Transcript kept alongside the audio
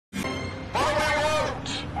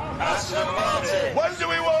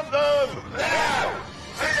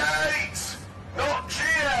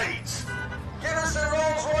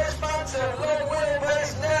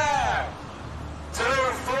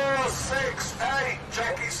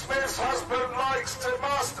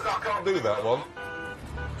can't do that one.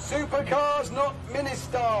 Supercars, not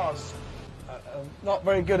mini-stars. Not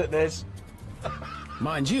very good at this.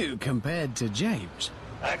 Mind you, compared to James.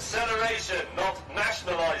 Acceleration, not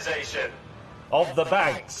nationalisation. Of the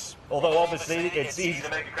banks. Although obviously it's easy easy to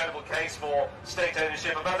make a credible case for state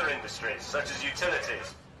ownership of other industries, such as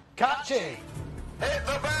utilities. Catchy. Hit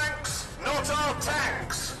the banks, not our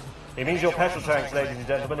tanks. It means your petrol tanks, ladies and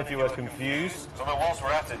gentlemen, if you were confused. Although whilst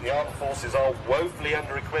we're at it, the armed forces are woefully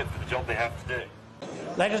under-equipped for the job they have to do.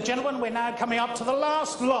 Ladies and gentlemen, we're now coming up to the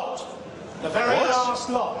last lot. The very last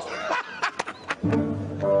lot.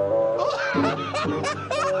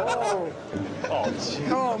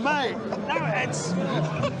 Oh, mate. No,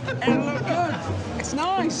 it'll look good. It's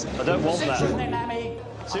nice. I don't want that. Citroen.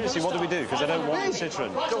 Seriously, what do we do? Because I don't want the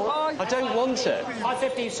Citroen. I don't want it.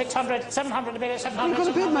 550, 600, 700 a bit, 700. You've got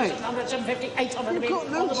a bid, mate. 700, 750, 800 a bit. You've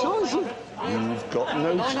got no choice. You've got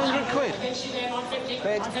no... 900 quid. 150,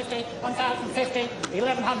 150, 1,050,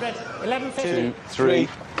 1,100, 1,150. 2, 3...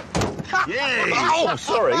 Yay! Oh,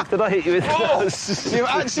 sorry. Did I hit you with the You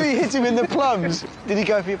actually hit him in the plums. Did he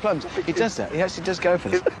go for your plums? He does that. He actually does go for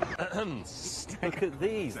them. Look at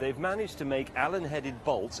these. They've managed to make Allen-headed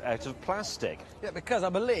bolts out of plastic. Yeah, because I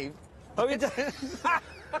believe... Oh, it does.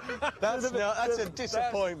 That's a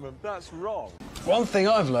disappointment. That's wrong. One thing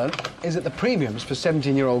I've learned is that the premiums for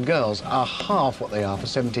 17-year-old girls are half what they are for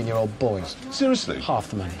 17-year-old boys. Seriously? Half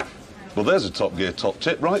the money. Well, there's a Top Gear top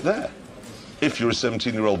tip right there. If you're a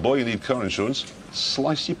 17-year-old boy, you need car insurance,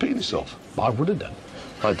 slice your penis off. I would have done.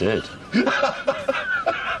 I did.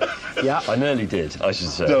 Yeah. I nearly did, I should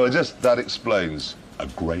say. No, that explains a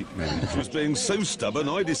great many. He was being so stubborn,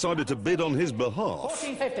 I decided to bid on his behalf.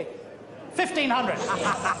 1,450.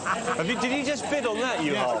 1,500. Did you just bid on that,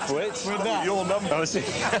 you half-wit? With that. Your number. I see.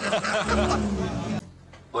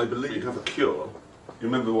 I believe you have a cure. You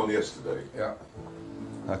remember the one yesterday? Yeah.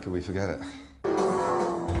 How could we forget it?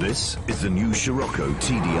 This is the new Scirocco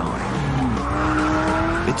TDI.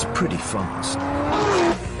 It's pretty fast.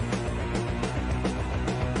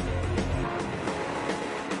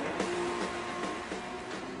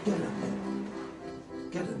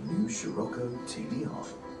 Get a new Scirocco TDI.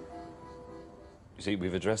 You see,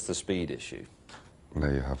 we've addressed the speed issue. No,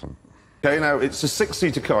 you haven't. OK, now, it's a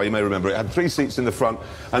six-seater car, you may remember. It had 3 seats in the front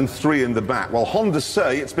and 3 in the back. Well, Honda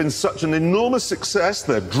say it's been such an enormous success,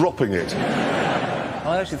 they're dropping it.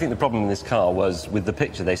 I actually think the problem in this car was with the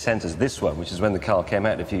picture they sent us, this one, which is when the car came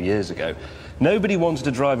out a few years ago. Nobody wanted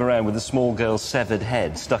to drive around with a small girl's severed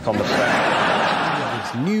head stuck on the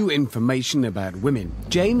front. With new information about women,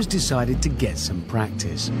 James decided to get some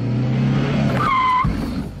practice.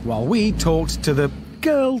 While we talked to the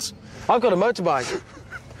girls. I've got a motorbike.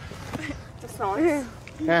 That's not you.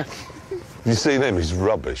 Yeah. You seen him? He's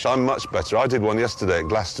rubbish. I'm much better. I did one yesterday at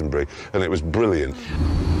Glastonbury, and it was brilliant.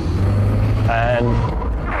 And...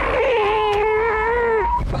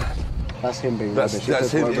 That's him being That's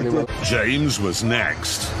him. James was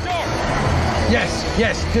next. Yes,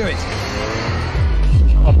 yes, do it.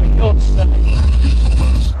 Oh, my God's sake.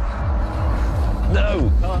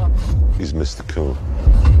 No! He's missed the call.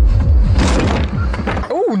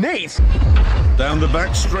 Oh, neat. Down the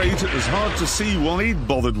back straight, it was hard to see why he'd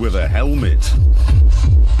bothered with a helmet.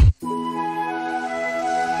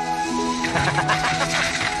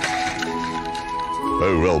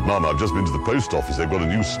 Oh, well, Mum, I've just been to the post office. They've got a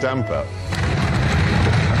new stamp out.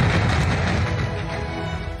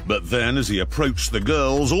 But then, as he approached the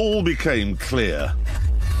girls, all became clear.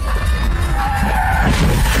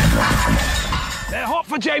 They're hot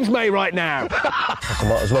for James May right now. I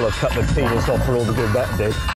might as well have cut the penis off for all the good that did.